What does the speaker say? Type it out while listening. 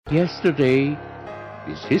Yesterday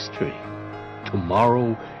is history.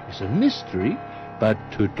 Tomorrow is a mystery, but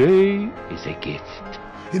today is a gift.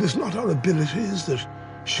 It is not our abilities that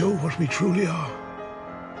show what we truly are.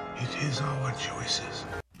 It is our choices.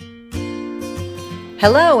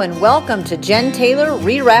 Hello and welcome to Jen Taylor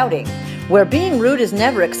Rerouting, where being rude is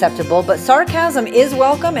never acceptable, but sarcasm is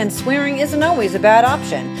welcome and swearing isn't always a bad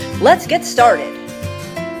option. Let's get started.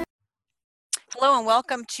 Hello and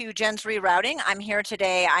welcome to Jen's Rerouting. I'm here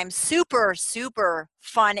today. I'm super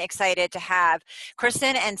fun, excited to have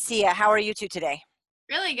Kristen and Sia. How are you two today?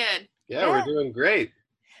 Really good. Yeah, we're doing great.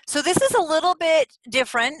 So this is a little bit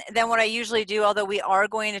different than what I usually do, although we are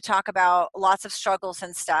going to talk about lots of struggles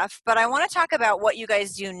and stuff. But I want to talk about what you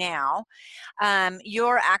guys do now.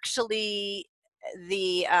 You're actually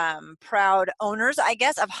the proud owners, I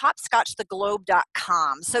guess, of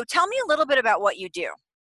hopscotchtheglobe.com. So tell me a little bit about what you do.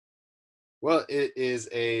 Well, it is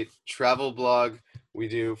a travel blog. We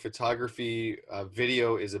do photography.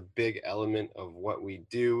 Video is a big element of what we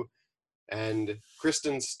do. And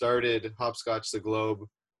Kristen started Hopscotch the Globe,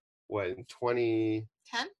 in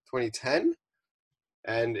 2010?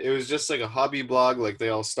 And it was just like a hobby blog, like they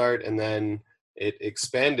all start, and then it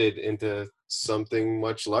expanded into something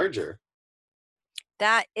much larger.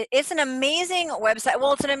 It's an amazing website.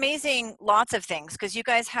 Well, it's an amazing lots of things, because you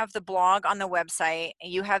guys have the blog on the website.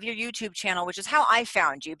 You have your YouTube channel, which is how I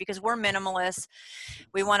found you, because we're minimalists.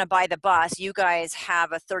 We want to buy the bus. You guys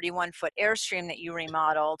have a 31-foot Airstream that you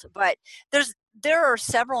remodeled, but there are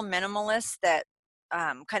several minimalists that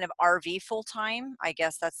kind of RV full-time. I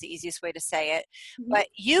guess that's the easiest way to say it. Mm-hmm. But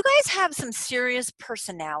you guys have some serious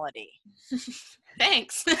personality.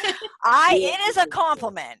 Thanks. It is a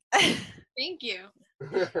compliment. Thank you.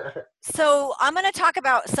 So I'm going to talk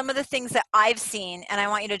about some of the things that I've seen, and I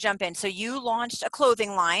want you to jump in. So you launched a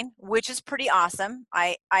clothing line, which is pretty awesome.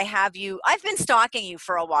 I've been stalking you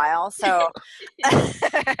for a while, so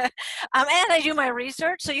and I do my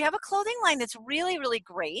research. So you have a clothing line that's really, really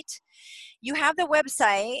great. You have the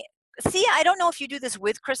website. See, I don't know if you do this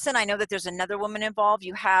with Kristen. I know that there's another woman involved.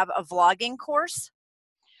 You have a vlogging course.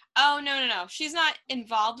 Oh, no. She's not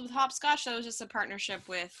involved with Hopscotch. That was just a partnership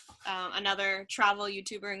with another travel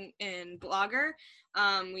YouTuber and blogger.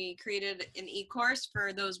 We created an e-course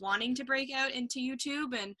for those wanting to break out into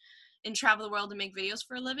YouTube and travel the world and make videos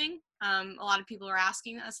for a living. A lot of people are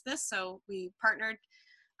asking us this, so we partnered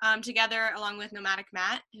together along with Nomadic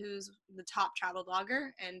Matt, who's the top travel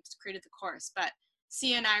blogger, and created the course. But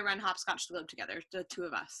Sia and I run Hopscotch the Globe together, the two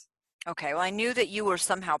of us. Okay, well, I knew that you were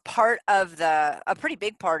somehow part of a pretty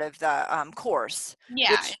big part of the course.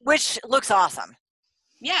 Yeah. Which looks awesome.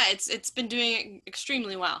 Yeah, it's been doing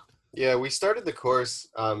extremely well. Yeah, we started the course,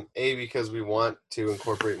 because we want to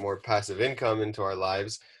incorporate more passive income into our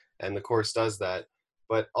lives, and the course does that,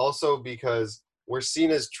 but also because we're seen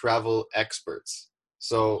as travel experts.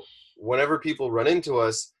 So whenever people run into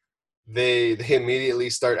us, they immediately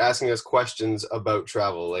start asking us questions about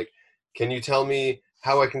travel. Like, can you tell me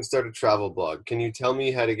how I can start a travel blog? Can you tell me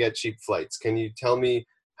how to get cheap flights? Can you tell me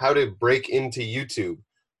how to break into YouTube?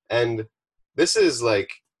 And this is like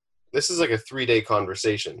a 3-day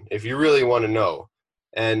conversation if you really want to know.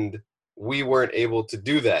 And we weren't able to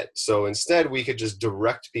do that. So instead, we could just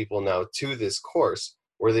direct people now to this course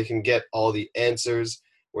where they can get all the answers,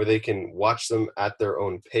 where they can watch them at their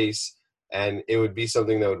own pace. And it would be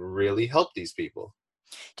something that would really help these people.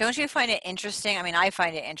 Don't you find it interesting? I mean, I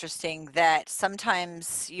find it interesting that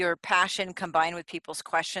sometimes your passion combined with people's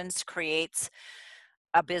questions creates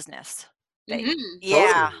a business. Mm-hmm.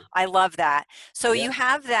 Yeah, totally. I love that. So Yeah. You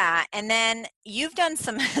have that, and then you've done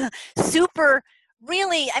some super,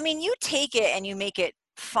 really, I mean, you take it and you make it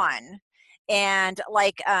fun. And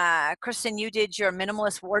like Kristen, you did your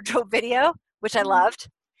minimalist wardrobe video, which I loved.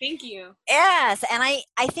 Thank you. Yes, and I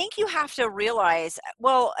think you have to realize,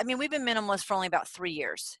 well, I mean, we've been minimalist for only about 3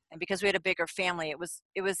 years, and because we had a bigger family, it was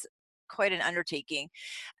quite an undertaking.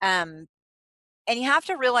 And you have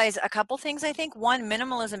to realize a couple things, I think. One,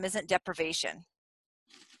 minimalism isn't deprivation.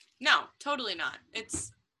 No, totally not.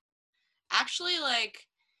 It's actually like,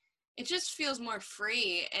 it just feels more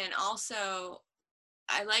free, and also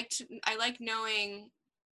I like knowing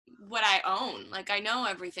what I own. Like, I know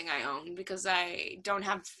everything I own because I don't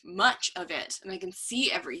have much of it, and I can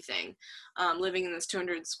see everything, living in this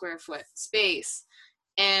 200 square foot space.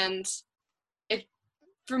 And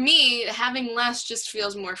for me, having less just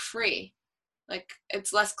feels more free. Like,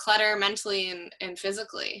 it's less clutter mentally and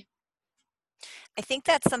physically. I think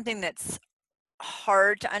that's something that's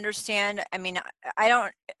hard to understand. I mean,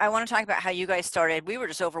 I want to talk about how you guys started. We were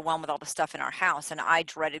just overwhelmed with all the stuff in our house, and I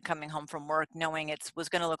dreaded coming home from work knowing it was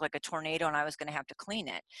going to look like a tornado and I was going to have to clean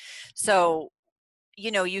it. So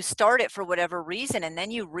you start it for whatever reason, and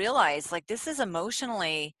then you realize like this is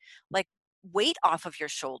emotionally like weight off of your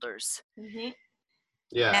shoulders. Mm-hmm.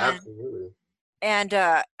 Yeah, And absolutely. and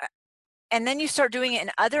uh and then you start doing it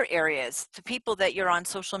in other areas to people that you're on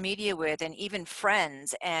social media with and even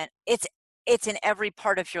friends, and it's in every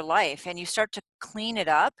part of your life, and you start to clean it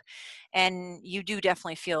up, and you do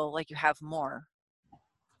definitely feel like you have more.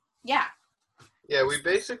 Yeah. Yeah, we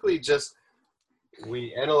basically just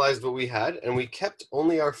we analyzed what we had and we kept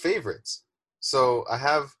only our favorites. So I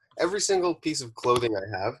have every single piece of clothing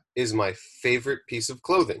I have is my favorite piece of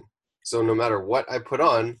clothing. So no matter what I put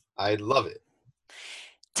on, I love it.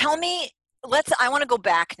 Tell me, I want to go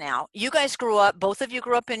back now. You guys both of you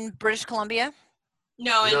grew up in British Columbia?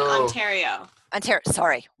 No, in No, Ontario. Ontario,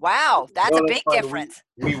 sorry. Wow, that's a no, that's big fine. difference.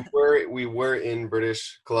 We were in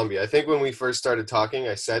British Columbia. I think when we first started talking,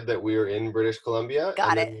 I said that we were in British Columbia,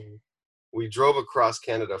 Got and it. then we drove across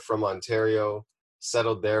Canada from Ontario,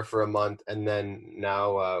 settled there for a month, and then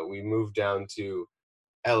now we moved down to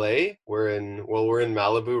LA. We're in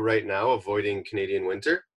Malibu right now, avoiding Canadian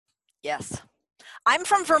winter. Yes. I'm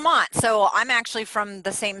from Vermont, so I'm actually from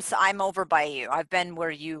I'm over by you. I've been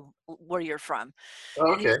where you're from.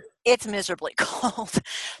 Oh, And okay. it's miserably cold.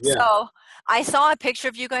 Yeah. So I saw a picture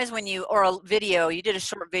of you guys or a video. You did a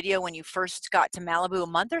short video when you first got to Malibu a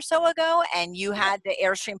month or so ago, and you had the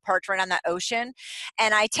Airstream parked right on the ocean.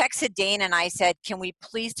 And I texted Dane and I said, can we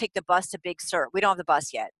please take the bus to Big Sur? We don't have the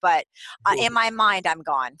bus yet, but in my mind, I'm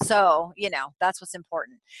gone. So, that's what's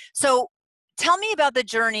important. So tell me about the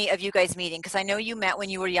journey of you guys meeting, because I know you met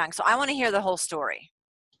when you were young. So I want to hear the whole story.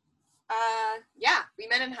 Yeah, we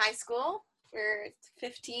met in high school. We're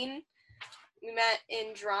 15. We met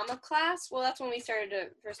in drama class. Well, that's when we started to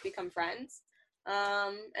first become friends.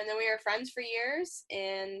 And then we were friends for years,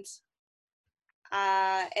 and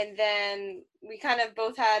then we kind of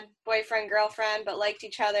both had boyfriend, girlfriend, but liked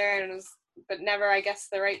each other, but never, I guess,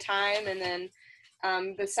 the right time. And then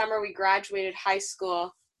the summer we graduated high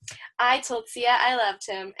school, I told Sia I loved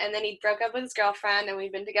him, and then he broke up with his girlfriend, and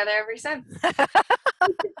we've been together ever since.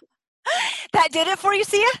 That did it for you,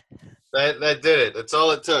 Sia? That did it. That's all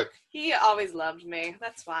it took. He always loved me.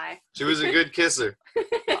 That's why. She was a good kisser.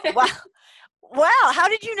 Wow, how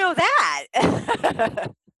did you know that?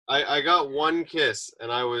 I got one kiss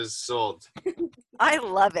and I was sold. I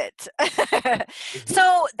love it.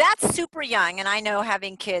 So that's super young, and I know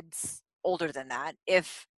having kids older than that,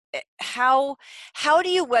 how do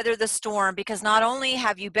you weather the storm? Because not only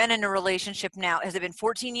have you been in a relationship now, has it been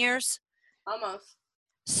 14 years? Almost.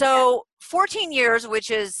 So 14 years,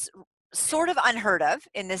 which is sort of unheard of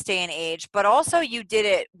in this day and age, but also you did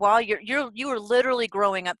it while you were literally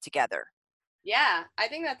growing up together. Yeah, I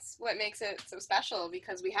think that's what makes it so special,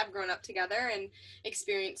 because we have grown up together and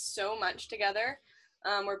experienced so much together.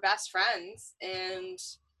 We're best friends and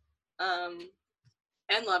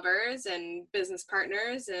lovers and business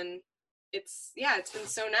partners, and it's been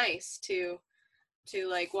so nice to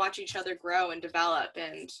like watch each other grow and develop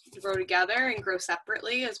and grow together and grow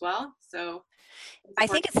separately as well. So I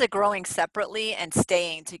think it's the growing separately and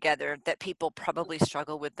staying together that people probably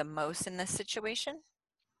struggle with the most in this situation.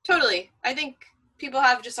 Totally. I think people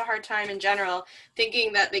have just a hard time in general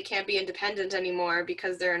thinking that they can't be independent anymore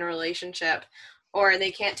because they're in a relationship, or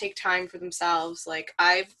they can't take time for themselves. Like,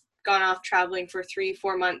 I've gone off traveling for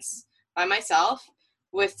 3-4 months by myself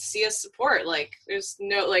with Sia's support. Like, there's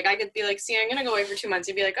no, like, I could be like, Sia, I'm going to go away for 2 months.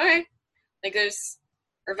 You'd be like, okay. Like,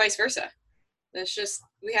 or vice versa. It's just,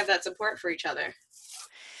 we have that support for each other.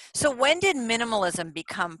 So when did minimalism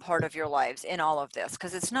become part of your lives in all of this?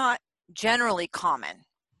 Because it's not generally common.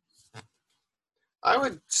 I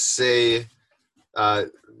would say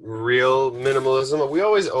real minimalism. We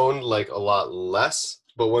always owned like a lot less,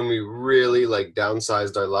 but when we really like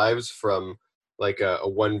downsized our lives from like a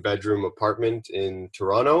 1-bedroom apartment in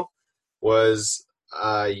Toronto was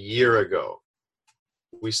a year ago.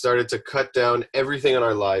 We started to cut down everything in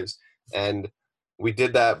our lives, and we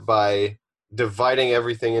did that by dividing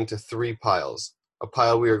everything into 3 piles. A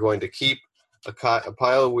pile we are going to keep, a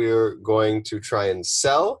pile we are going to try and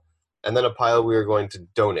sell, and then a pile we are going to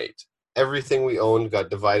donate. Everything we owned got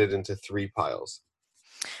divided into 3 piles.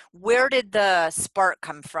 Where did the spark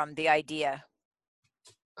come from, the idea?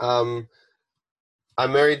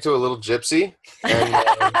 I'm married to a little gypsy, and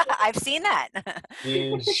I've seen that.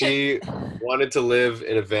 she wanted to live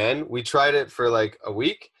in a van. We tried it for like a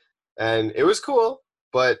week, and it was cool,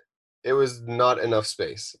 but it was not enough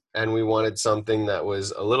space, and we wanted something that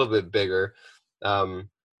was a little bit bigger, a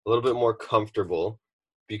little bit more comfortable,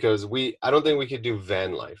 because I don't think we could do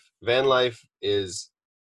van life. Van life is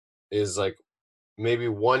like maybe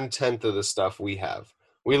 1/10 of the stuff we have.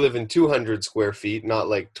 we live in 200 square feet, not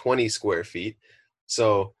like 20 square feet.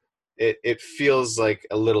 So it feels like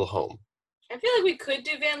a little home. I feel like we could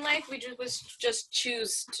do van life. We just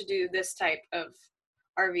choose to do this type of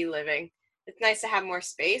RV living. It's nice to have more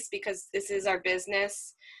space because this is our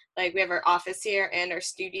business. Like, we have our office here and our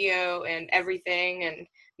studio and everything, and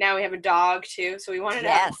now we have a dog too, so we wanted to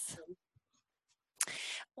have Yes.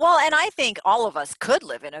 Well, and I think all of us could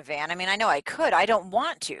live in a van. I mean, I know I could. I don't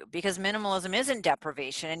want to, because minimalism isn't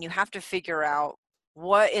deprivation, and you have to figure out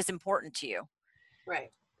what is important to you. right.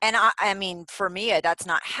 And I mean, for me, that's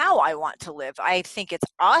not how I want to live. I think it's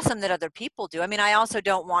awesome that other people do. I mean, I also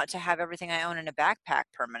don't want to have everything I own in a backpack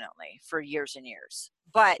permanently for years and years.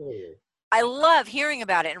 But I love hearing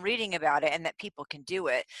about it and reading about it, and that people can do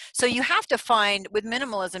it. So you have to find, with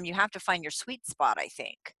minimalism, you have to find your sweet spot, I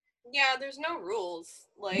think. Yeah, there's no rules.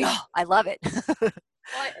 Like, No, I love it.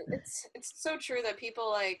 well, it's so true that people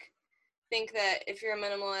like think that if you're a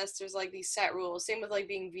minimalist, there's like these set rules. Same with like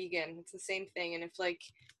being vegan. It's the same thing. And if like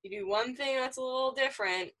you do one thing that's a little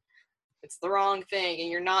different, it's the wrong thing, and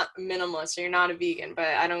you're not a minimalist, or you're not a vegan. But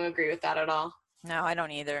I don't agree with that at all. No, I don't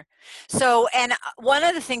either. So, and one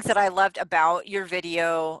of the things that I loved about your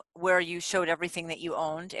video where you showed everything that you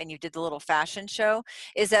owned and you did the little fashion show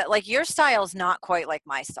is that, like, your style's not quite like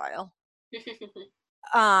my style.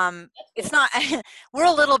 It's not, we're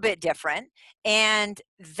a little bit different, and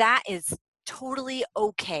that is totally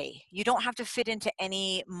okay. You don't have to fit into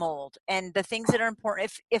any mold, and the things that are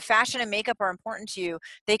important, if fashion and makeup are important to you,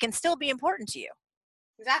 they can still be important to you.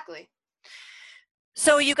 Exactly.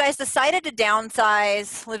 So you guys decided to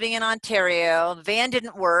downsize, living in Ontario. The van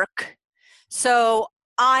didn't work. So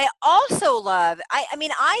I also love, I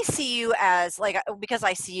mean, I see you as, like, because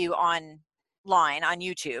I see you online on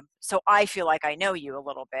YouTube, so I feel like I know you a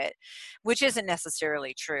little bit, which isn't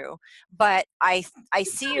necessarily true. But I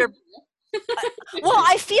see your, well,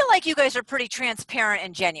 I feel like you guys are pretty transparent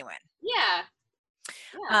and genuine. Yeah.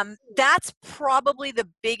 Yeah. That's probably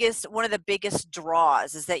one of the biggest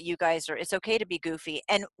draws, is that you guys are, it's okay to be goofy.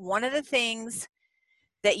 And one of the things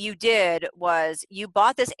that you did was you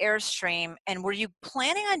bought this Airstream, and were you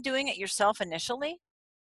planning on doing it yourself initially?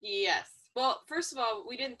 Yes. Well, first of all,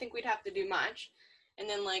 we didn't think we'd have to do much. And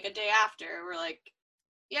then like a day after, we're like,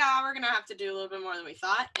 yeah, we're going to have to do a little bit more than we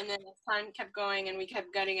thought. And then as time kept going and we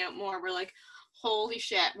kept gutting out more, we're like, holy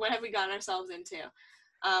shit, what have we gotten ourselves into?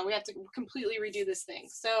 We have to completely redo this thing.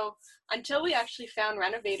 So until we actually found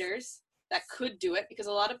renovators that could do it, because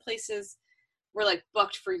a lot of places were like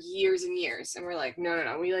booked for years and years, and we're like,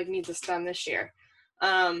 no, we like need this done this year.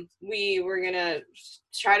 We were gonna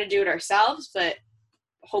try to do it ourselves, but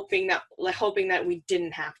hoping that we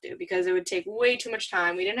didn't have to, because it would take way too much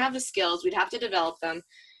time. We didn't have the skills. We'd have to develop them,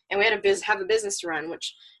 and we had to have a business to run,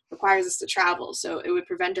 which requires us to travel. So it would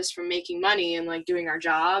prevent us from making money and like doing our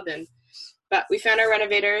job. But we found our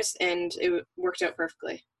renovators, and it worked out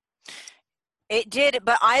perfectly. It did,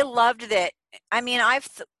 but I loved that. I mean, I've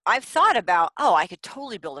thought about, oh, I could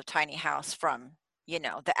totally build a tiny house from,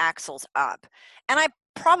 the axles up, and I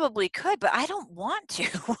probably could, but I don't want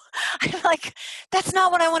to. I'm like, that's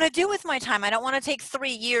not what I want to do with my time. I don't want to take 3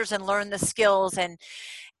 years and learn the skills,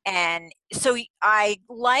 and so I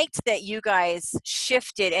liked that you guys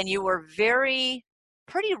shifted, and you were pretty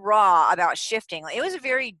raw about shifting. It was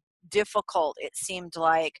very difficult, it seemed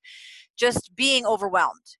like, just being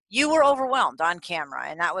overwhelmed. You were overwhelmed on camera,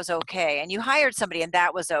 and that was okay. And you hired somebody, and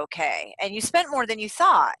that was okay. And you spent more than you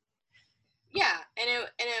thought. Yeah, and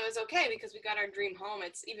it was okay because we got our dream home.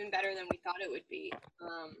 It's even better than we thought it would be.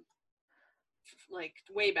 Like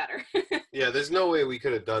way better. Yeah, there's no way we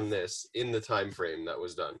could have done this in the time frame that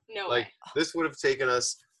was done. No like way. This would have taken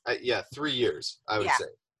us 3 years, I would say.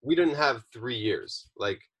 We didn't have 3 years.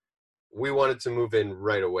 Like, we wanted to move in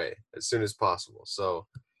right away, as soon as possible. So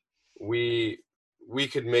we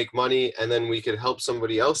could make money, and then we could help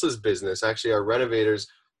somebody else's business. Actually, our renovators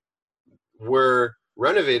were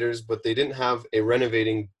renovators, but they didn't have a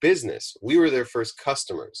renovating business. We were their first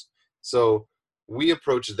customers. So we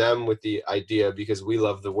approached them with the idea, because we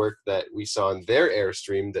love the work that we saw in their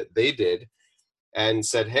Airstream that they did, and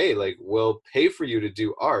said, hey, like, we'll pay for you to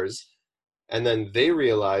do ours. And then they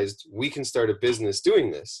realized we can start a business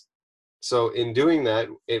doing this. So in doing that,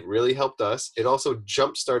 it really helped us. It also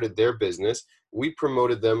jump-started their business. We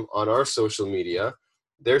promoted them on our social media.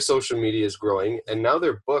 Their social media is growing, and now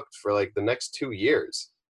they're booked for like the next 2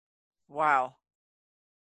 years. Wow.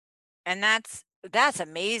 And that's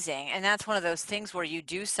amazing. And that's one of those things where you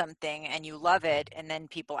do something and you love it, and then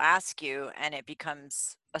people ask you, and it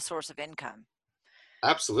becomes a source of income.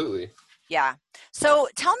 Absolutely. Yeah. So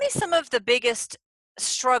tell me some of the biggest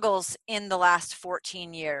struggles in the last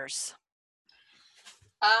 14 years.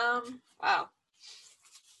 Wow.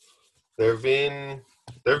 There have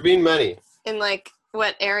been many. In like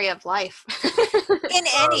what area of life? In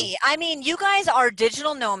any, I mean, you guys are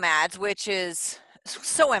digital nomads, which is,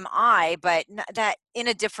 so am I, but that in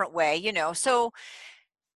a different way, you know. So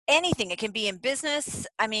anything, it can be in business.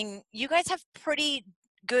 I mean, you guys have pretty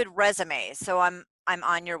good resumes. So I'm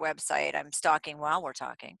on your website. I'm stalking while we're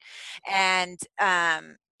talking, and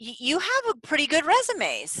you have a pretty good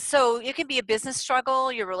resume. So it can be a business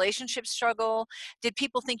struggle, your relationship struggle. Did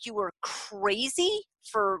people think you were crazy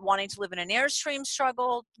for wanting to live in an Airstream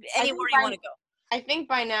struggle? Anywhere you want to go. I think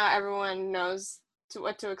by now everyone knows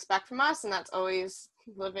what to expect from us, and that's always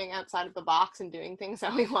living outside of the box and doing things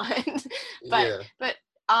that we want. But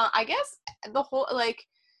I guess the whole like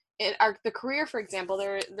the career, for example,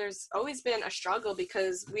 there's always been a struggle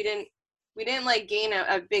because we didn't like gain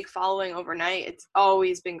a big following overnight. It's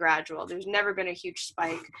always been gradual. There's never been a huge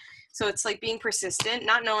spike. So it's like being persistent,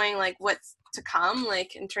 not knowing like what's to come,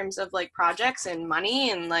 like in terms of like projects and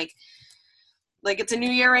money, and like it's a new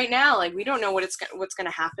year right now. Like we don't know what's going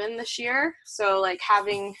to happen this year. So like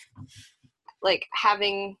having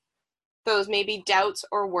those maybe doubts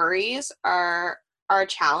or worries are a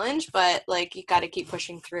challenge, but like you got to keep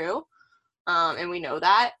pushing through. And we know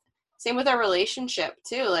that. Same with our relationship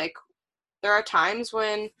too. Like there are times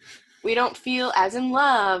when we don't feel as in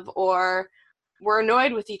love, or we're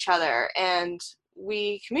annoyed with each other, and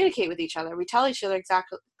we communicate with each other. We tell each other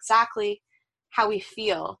exactly how we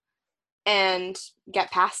feel and get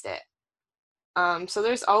past it. So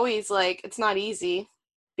there's always like, it's not easy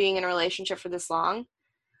being in a relationship for this long,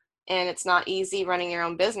 and it's not easy running your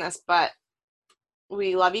own business, but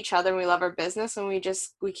we love each other and we love our business, and we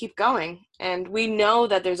keep going. And we know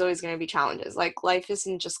that there's always going to be challenges. Like life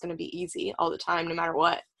isn't just going to be easy all the time, no matter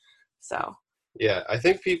what. So yeah, I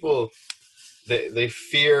think people they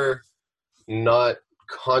fear not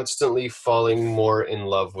constantly falling more in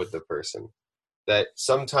love with the person. That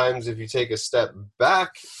sometimes if you take a step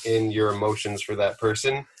back in your emotions for that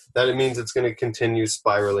person, that it means it's going to continue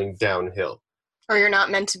spiraling downhill. Or you're not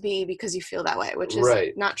meant to be because you feel that way, which is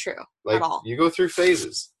not true at all. You go through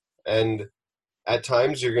phases, and at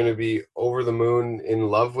times you're going to be over the moon in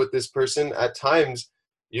love with this person. At times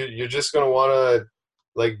you're just going to want to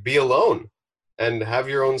like be alone and have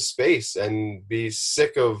your own space and be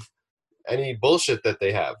sick of any bullshit that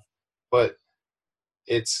they have. But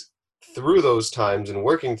it's through those times and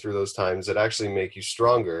working through those times that actually make you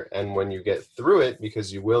stronger. And when you get through it,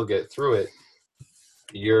 because you will get through it,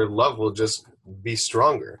 your love will just be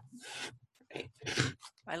stronger.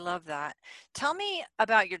 I love that. Tell me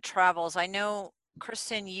about your travels. I know,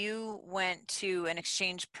 Kristen, you went to an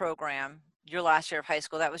exchange program your last year of high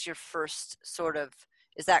school. That was your first sort of,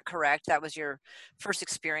 is that correct? That was your first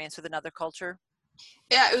experience with another culture?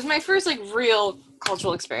 Yeah, it was my first like real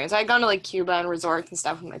cultural experience. I had gone to like Cuba and resorts and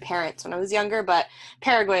stuff with my parents when I was younger, but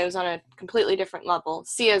Paraguay was on a completely different level.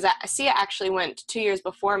 Sia actually went 2 years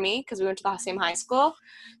before me because we went to the same high school.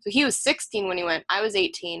 So he was 16 when he went. I was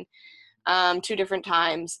 18, 2 different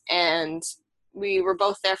times. And we were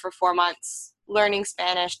both there for 4 months, learning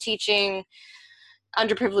Spanish, teaching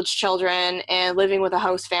underprivileged children, and living with a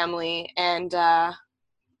host family. And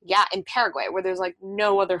in Paraguay, where there's like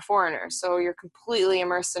no other foreigners. So you're completely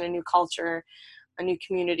immersed in a new culture, a new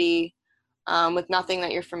community, with nothing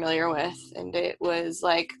that you're familiar with. And it was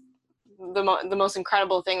like the most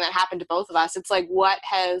incredible thing that happened to both of us. It's like what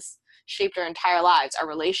has shaped our entire lives, our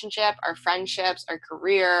relationship, our friendships, our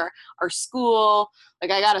career, our school. Like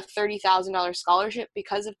I got a $30,000 scholarship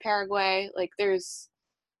because of Paraguay. Like there's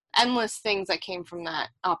endless things that came from that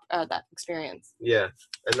experience. Yeah.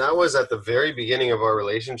 And that was at the very beginning of our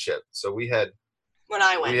relationship. So we had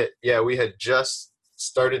just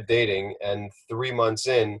started dating, and 3 months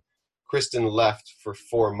in, Kristen left for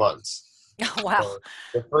 4 months. Oh, wow. So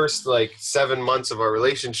the first 7 months of our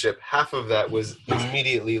relationship, half of that was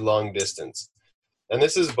immediately long distance. And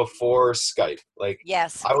this is before Skype.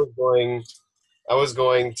 Yes. I was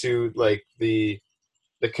going to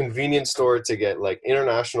the convenience store to get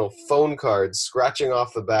international phone cards, scratching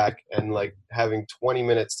off the back, and having 20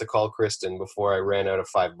 minutes to call Kristen before I ran out of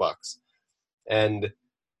 $5. And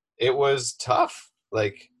it was tough.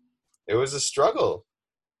 It was a struggle.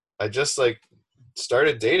 I just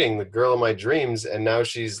started dating the girl of my dreams, and now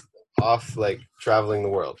she's off traveling the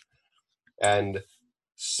world. And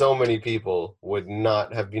so many people would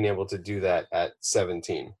not have been able to do that at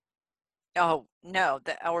 17. Oh, no,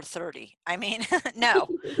 or 30. I mean, no.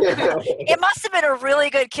 It must have been a really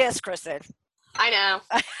good kiss, Kristen. I know.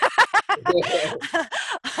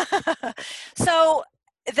 So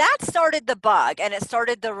that started the bug and it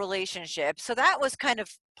started the relationship. So that was kind of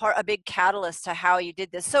a big catalyst to how you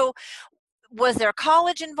did this. So was there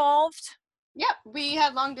college involved? Yep, we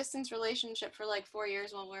had long distance relationship for like 4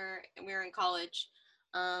 years when we were in college.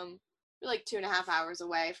 We're like 2.5 hours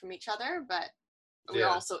away from each other, but we were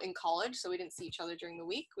also in college, so we didn't see each other during the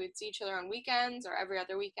week. We'd see each other on weekends or every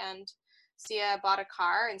other weekend. Sia bought a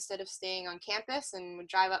car instead of staying on campus and would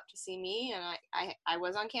drive up to see me, and I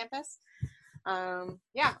was on campus.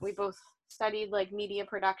 Yeah, we both studied like media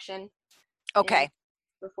production. Okay.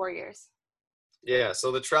 For 4 years. Yeah,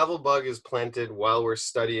 so the travel bug is planted while we're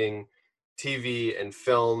studying TV and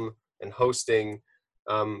film and hosting,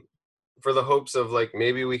 for the hopes of like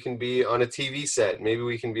maybe we can be on a TV set, maybe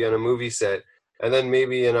we can be on a movie set, and then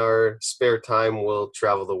maybe in our spare time we'll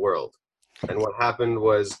travel the world. And what happened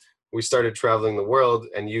was we started traveling the world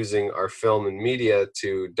and using our film and media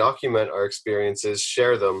to document our experiences,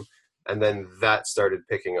 share them, and then that started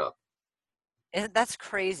picking up. That's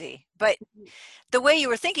crazy. But the way you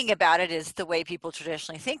were thinking about it is the way people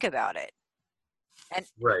traditionally think about it. And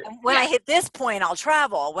right. When I hit this point, I'll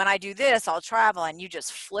travel. When I do this, I'll travel. And you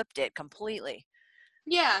just flipped it completely.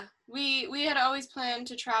 Yeah, we had always planned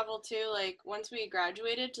to travel too, like once we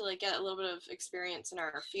graduated, to like get a little bit of experience in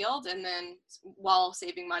our field, and then while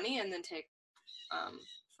saving money, and then take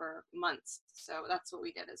for months. So that's what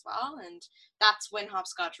we did as well, and that's when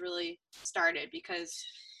Hopscotch really started, because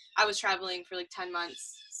I was traveling for like 10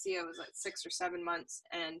 months. Sia was like 6 or 7 months,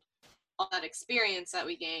 and all that experience that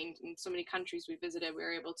we gained in so many countries we visited, we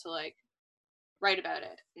were able to like write about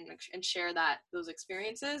it and share those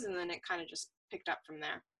experiences, and then it kind of just picked up from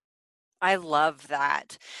there. I love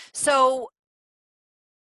that. So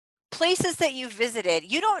places that you visited,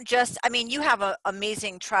 you don't just, I mean, you have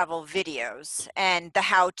amazing travel videos and the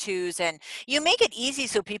how-tos, and you make it easy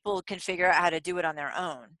so people can figure out how to do it on their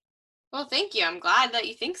own. Well, thank you. I'm glad that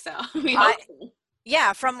you think so. We hope so.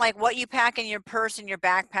 Yeah, from like what you pack in your purse and your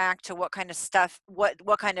backpack to what kind of stuff, what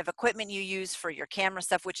kind of equipment you use for your camera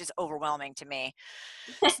stuff, which is overwhelming to me.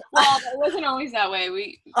 Well, it wasn't always that way.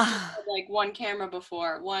 We had like one camera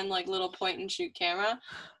before, one like little point and shoot camera.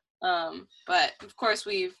 But of course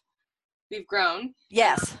we've grown.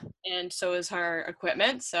 Yes. And so is our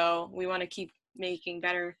equipment. So we want to keep making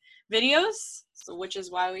better videos, so which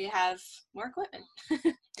is why we have more equipment.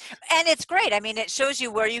 And it's great. I mean, it shows you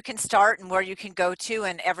where you can start and where you can go to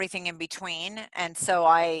and everything in between. And so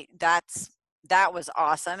that was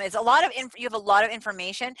awesome. It's a lot of you have a lot of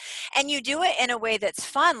information, and you do it in a way that's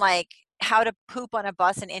fun, like how to poop on a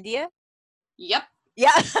bus in India. Yep.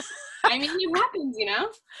 Yeah. I mean, it happens, you know.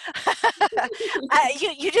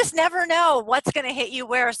 You just never know what's going to hit you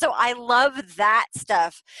where. So I love that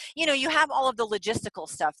stuff. You know, you have all of the logistical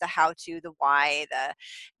stuff, the how to, the why,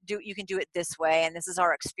 you can do it this way, and this is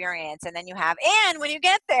our experience. And then you have, and when you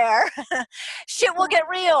get there, shit will get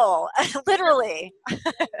real, literally.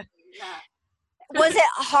 Yeah. Was it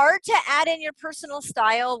hard to add in your personal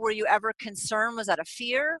style? Were you ever concerned? Was that a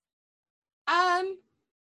fear?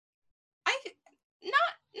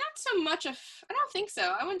 Not so much I don't think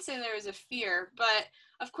so. I wouldn't say there was a fear, but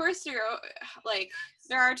of course there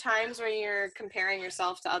are times where you're comparing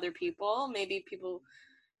yourself to other people, maybe people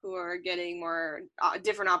who are getting more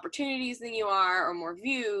different opportunities than you are, or more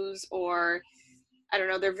views, or I don't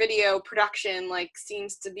know, their video production like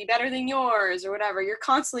seems to be better than yours or whatever. You're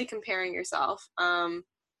constantly comparing yourself.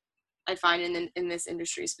 I find in this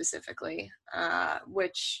industry specifically,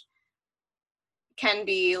 which can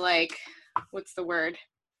be like, what's the word?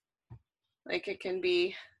 Like it can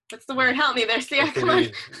be, what's the word? Help me there, Sia. It can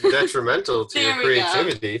be detrimental to your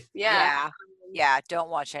creativity. Yeah. Don't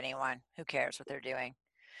watch anyone. Who cares what they're doing?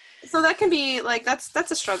 So that can be like, that's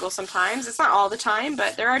a struggle sometimes. It's not all the time,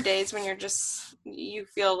 but there are days when you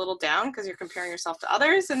feel a little down because you're comparing yourself to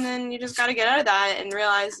others, and then you just got to get out of that and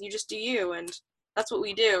realize you just do you, and that's what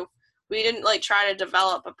we do. We didn't like try to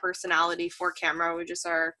develop a personality for camera. We just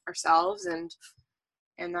are ourselves, and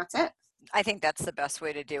that's it. I think that's the best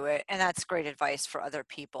way to do it, and that's great advice for other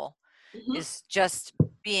people. Mm-hmm. Is just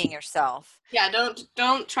being yourself. Yeah,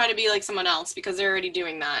 don't try to be like someone else, because they're already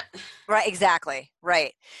doing that. Right, exactly.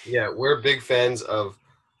 Right. Yeah, we're big fans of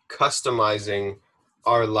customizing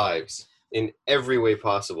our lives in every way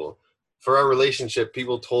possible. For our relationship,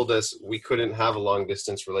 people told us we couldn't have a long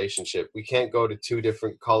distance relationship. We can't go to 2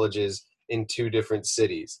 different colleges in 2 different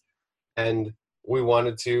cities. And we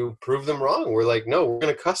wanted to prove them wrong. We're like, no, we're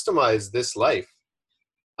going to customize this life.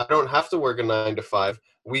 I don't have to work a 9 to 5.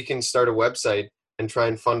 We can start a website and try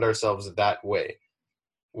and fund ourselves that way.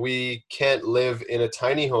 We can't live in a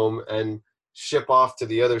tiny home and ship off to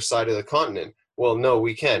the other side of the continent. Well, no,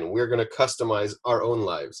 we can. We're going to customize our own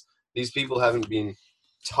lives. These people haven't been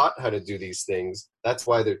taught how to do these things. That's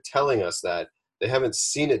why they're telling us that. They haven't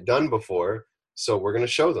seen it done before, so we're going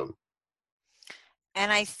to show them.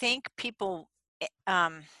 And I think people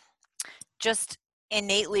just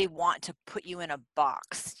innately want to put you in a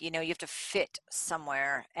box. You know, you have to fit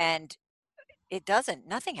somewhere, and it doesn't.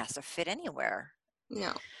 Nothing has to fit anywhere.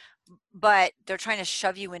 No. But they're trying to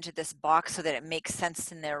shove you into this box so that it makes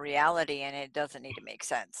sense in their reality, and it doesn't need to make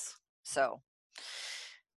sense. So,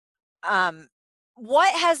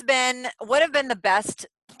 what have been the best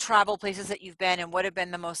travel places that you've been, and what have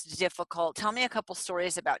been the most difficult? Tell me a couple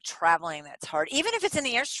stories about traveling that's hard, even if it's in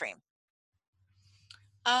the Airstream.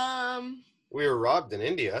 We were robbed in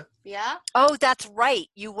India. Yeah. Oh, that's right.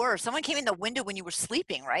 You were. Someone came in the window when you were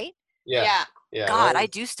sleeping, right? Yeah. God, I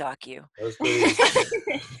do stalk you. That was pretty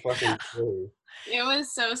fucking scary. It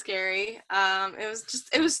was so scary.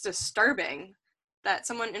 It was disturbing that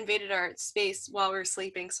someone invaded our space while we were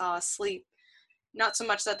sleeping, saw us sleep. Not so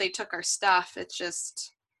much that they took our stuff. It's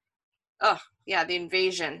just, the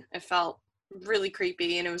invasion. It felt really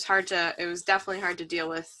creepy, and it was definitely hard to deal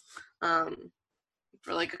with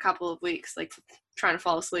for like a couple of weeks, like trying to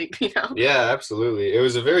fall asleep, you know? Yeah, absolutely. It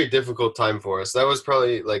was a very difficult time for us. That was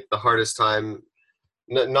probably like the hardest time,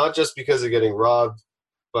 not just because of getting robbed,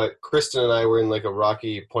 but Kristen and I were in like a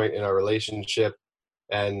rocky point in our relationship,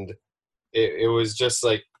 and it was just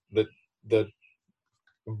like the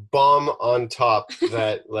bomb on top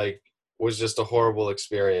that like was just a horrible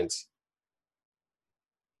experience.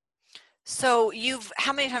 So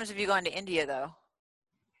how many times have you gone to India though?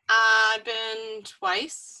 I've been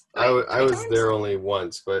twice. I was there only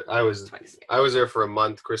once, but I was Twice, yeah. I was there for a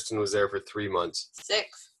month. Kristen was there for 3 months.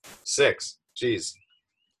 6.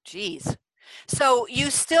 Jeez. So you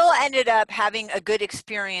still ended up having a good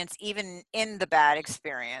experience even in the bad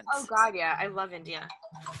experience. Oh God, yeah. I love India.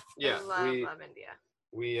 Yeah, I love India.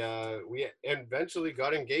 We eventually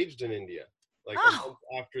got engaged in India, like a month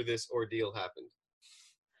after this ordeal happened.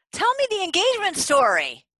 Tell me the engagement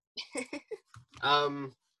story.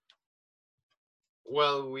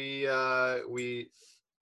 Well, we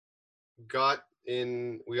got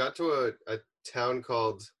to a town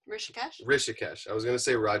called Rishikesh. I was going to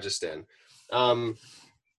say Rajasthan. And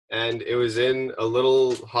it was in a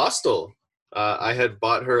little hostel. I had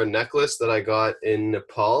bought her a necklace that I got in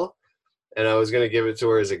Nepal, and I was going to give it to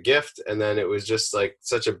her as a gift. And then it was just like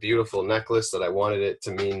such a beautiful necklace that I wanted it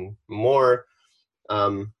to mean more.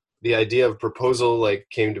 The idea of proposal like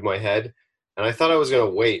came to my head, and I thought I was going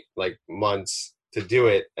to wait like months to do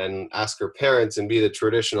it and ask her parents and be the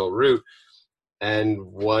traditional route. And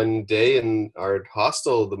one day in our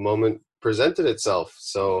hostel, the moment presented itself.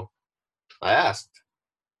 So I asked,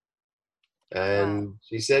 and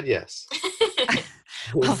she said yes.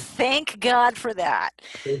 Well, thank God for that.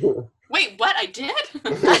 Wait, what? I did?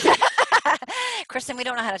 Kristen, we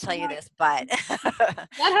don't know how to tell you this, but That's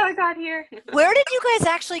how I got here. Where did you guys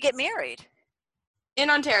actually get married? In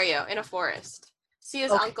Ontario, in a forest.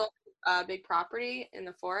 Sia's uncle, big property in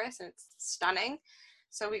the forest, and it's stunning.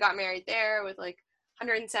 So we got married there with like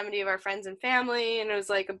 170 of our friends and family, and it was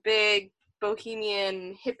like a big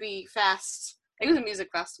bohemian hippie fest. It was a music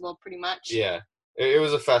festival, pretty much. Yeah, it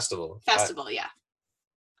was a festival. Yeah.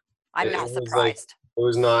 I'm not surprised. It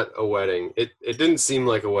was not a wedding. It didn't seem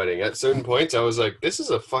like a wedding. At certain points, I was like, this is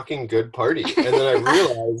a fucking good party. And then I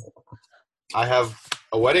realized I have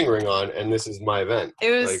a wedding ring on, and this is my event.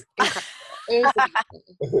 It was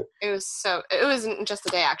incredible. It wasn't just a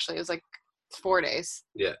day, actually. It was like 4 days.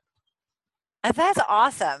 Yeah. That's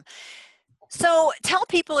awesome. So tell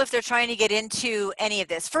people if they're trying to get into any of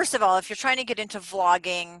this. First of all, if you're trying to get into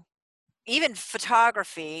vlogging, even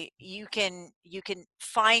photography, you can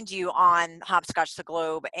find you on Hopscotch the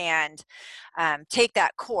Globe and take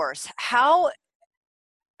that course. What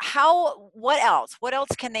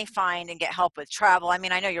else can they find and get help with? Travel? I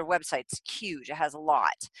mean, I know your website's huge. It has a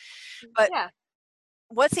lot. But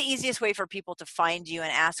what's the easiest way for people to find you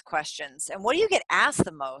and ask questions? And what do you get asked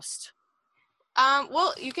the most?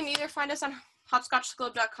 Well, you can either find us on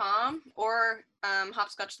hopscotchtheglobe.com or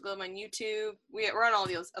Hopscotch the Globe on YouTube. We're on all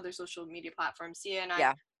those other social media platforms. Sia and I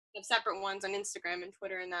have separate ones on Instagram and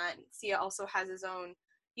Twitter and that. Sia also has his own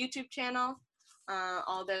YouTube channel.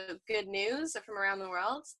 All the good news from around the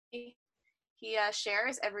world. He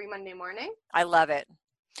shares every Monday morning. I love it.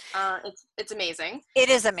 It's amazing. It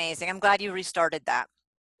is amazing. I'm glad you restarted that.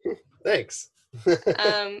 Thanks.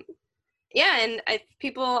 Yeah, and if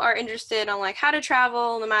people are interested on like how to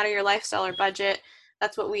travel, no matter your lifestyle or budget,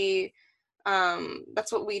 that's what we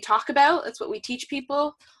talk about. That's what we teach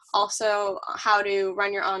people. Also, how to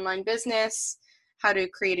run your online business, how to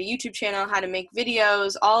create a YouTube channel, how to make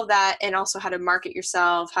videos, all of that, and also how to market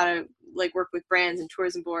yourself, how to like work with brands and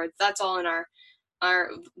tourism boards. That's all in our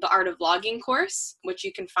the Art of Vlogging course, which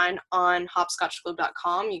you can find on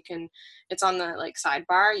hopscotchglobe.com. It's on the like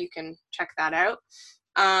sidebar. You can check that out.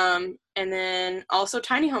 And then also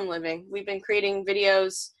tiny home living. We've been creating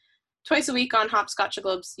videos twice a week on Hopscotch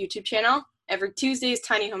Globe's YouTube channel. Every Tuesday is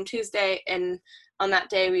Tiny Home Tuesday, and on that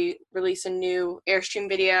day we release a new Airstream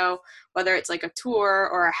video, whether it's like a tour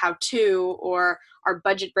or a how-to or our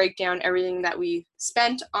budget breakdown, everything that we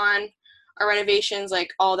spent on our renovations,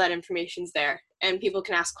 like all that information's there. And people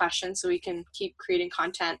can ask questions, so we can keep creating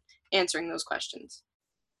content answering those questions.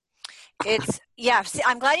 See,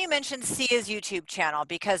 I'm glad you mentioned Sia's YouTube channel,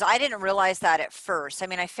 because I didn't realize that at first. I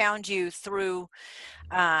mean, I found you through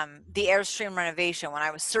the Airstream renovation when I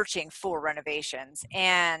was searching for renovations,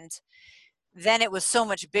 and then it was so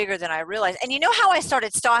much bigger than I realized. And you know how I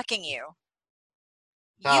started stalking you?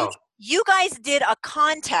 How? You guys did a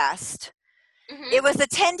contest. Mm-hmm. It was a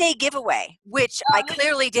 10-day giveaway, which I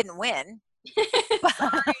clearly didn't win.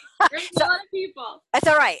 There's a lot of people. It's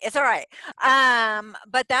all right. It's all right.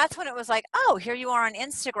 But that's when it was like, oh, here you are on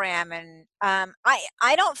Instagram. And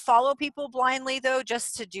I don't follow people blindly, though,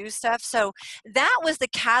 just to do stuff. So that was the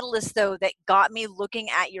catalyst, though, that got me looking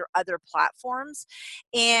at your other platforms.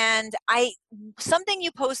 And something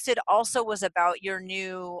you posted also was about your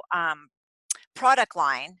new product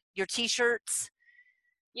line, your T-shirts.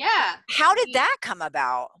 Yeah. How did that come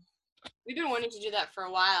about? We've been wanting to do that for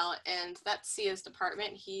a while, and that's Sia's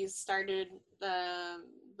department. He's started the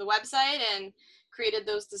website and created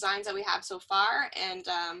those designs that we have so far, and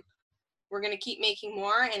we're going to keep making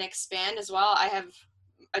more and expand as well. I have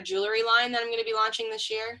a jewelry line that I'm going to be launching this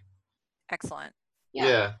year. Excellent.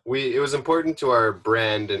 Yeah, it was important to our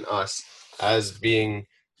brand and us as being,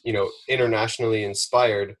 internationally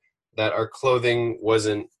inspired, that our clothing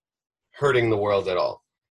wasn't hurting the world at all.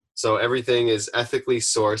 So everything is ethically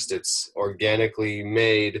sourced. It's organically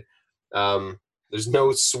made. There's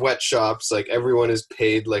no sweatshops. Like, everyone is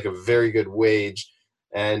paid like a very good wage,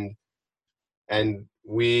 and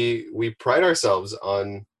we pride ourselves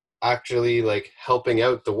on actually like helping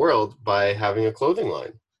out the world by having a clothing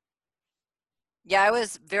line. Yeah, I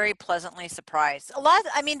was very pleasantly surprised.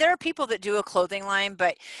 There are people that do a clothing line,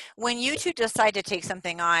 but when you two decide to take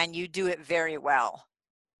something on, you do it very well.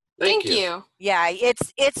 Thank you. Yeah,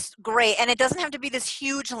 it's great, and it doesn't have to be this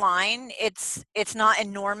huge line. It's not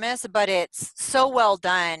enormous, but it's so well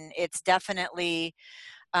done. It's definitely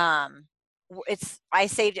I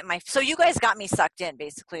saved it so you guys got me sucked in,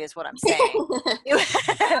 basically, is what I'm saying. Well,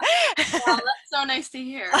 that's so nice to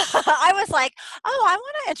hear. I was like, oh, I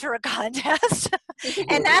want to enter a contest.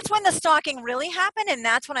 And that's when the stalking really happened, and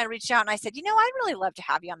that's when I reached out and I said, I'd really love to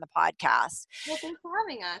have you on the podcast. Well, thanks for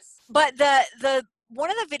having us. But the one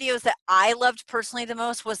of the videos that I loved personally the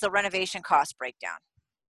most was the renovation cost breakdown.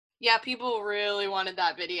 Yeah, people really wanted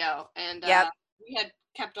that video, and we had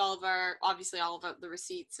kept all of the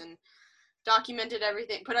receipts and documented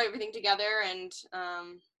everything, put everything together, and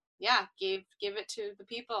give it to the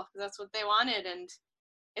people because that's what they wanted. And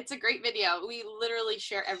it's a great video. We literally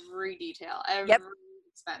share every detail, every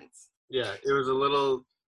expense. Yeah, it was a little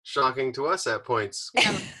shocking to us at points.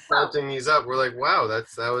 Counting these up, we're like, wow, that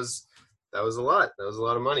was a lot. That was a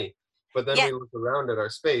lot of money. But then we look around at our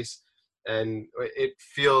space, and it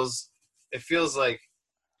feels like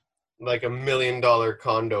 $1 million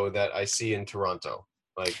condo that I see in Toronto.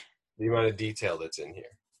 Like, the amount of detail that's in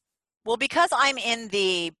here. Well, because I'm in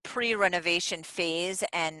the pre-renovation phase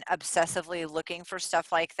and obsessively looking for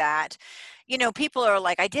stuff like that, people are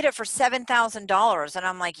like, I did it for $7,000. And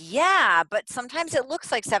I'm like, yeah, but sometimes it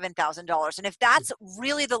looks like $7,000. And if that's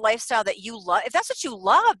really the lifestyle that you love, if that's what you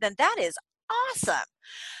love, then that is awesome.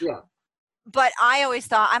 Yeah. But I always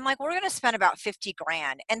thought, I'm like, we're going to spend about $50,000.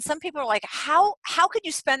 And some people are like, how could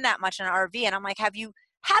you spend that much on an RV? And I'm like, have you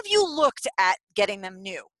looked at getting them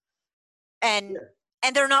new? And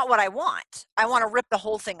they're not what I want. I want to rip the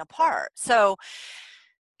whole thing apart. So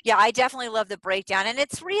yeah, I definitely love the breakdown, and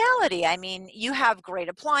it's reality. I mean, you have great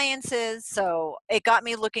appliances. So it got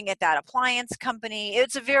me looking at that appliance company.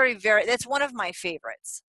 It's it's one of my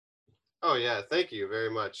favorites. Oh yeah. Thank you very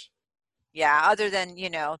much. Yeah. Other than,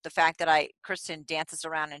 the fact that Kristen dances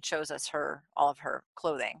around and shows us all of her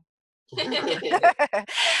clothing.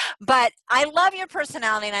 But I love your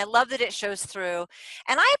personality, and I love that it shows through,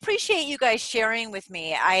 and I appreciate you guys sharing with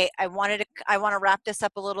me. I want to wrap this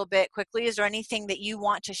up a little bit quickly. Is there anything that you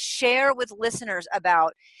want to share with listeners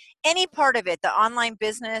about any part of it, the online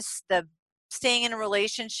business, the staying in a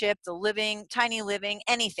relationship, the tiny living,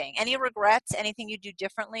 anything, any regrets, anything you do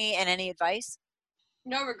differently, and any advice?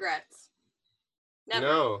 No regrets. Never.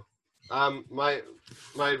 No. My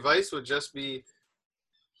advice would just be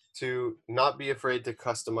to not be afraid to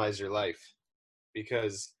customize your life,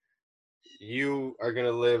 because you are going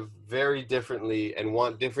to live very differently and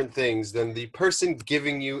want different things than the person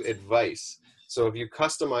giving you advice. So if you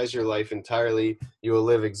customize your life entirely, you will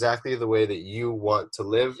live exactly the way that you want to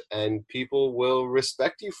live, and people will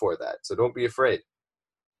respect you for that. So don't be afraid.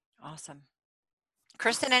 Awesome.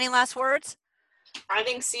 Kristen, any last words? I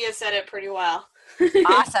think Sia said it pretty well.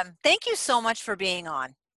 Awesome. Thank you so much for being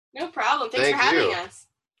on. No problem. Thanks Thank for having you. us.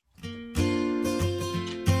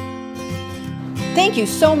 Thank you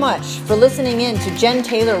so much for listening in to Jen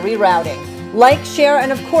Taylor Rerouting. Like, share,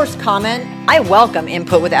 and of course, comment. I welcome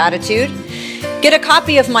input with attitude. Get a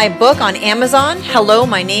copy of my book on Amazon, Hello,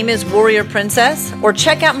 My Name is Warrior Princess, or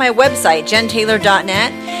check out my website,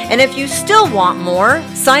 jentaylor.net. And if you still want more,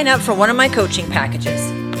 sign up for one of my coaching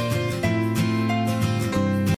packages.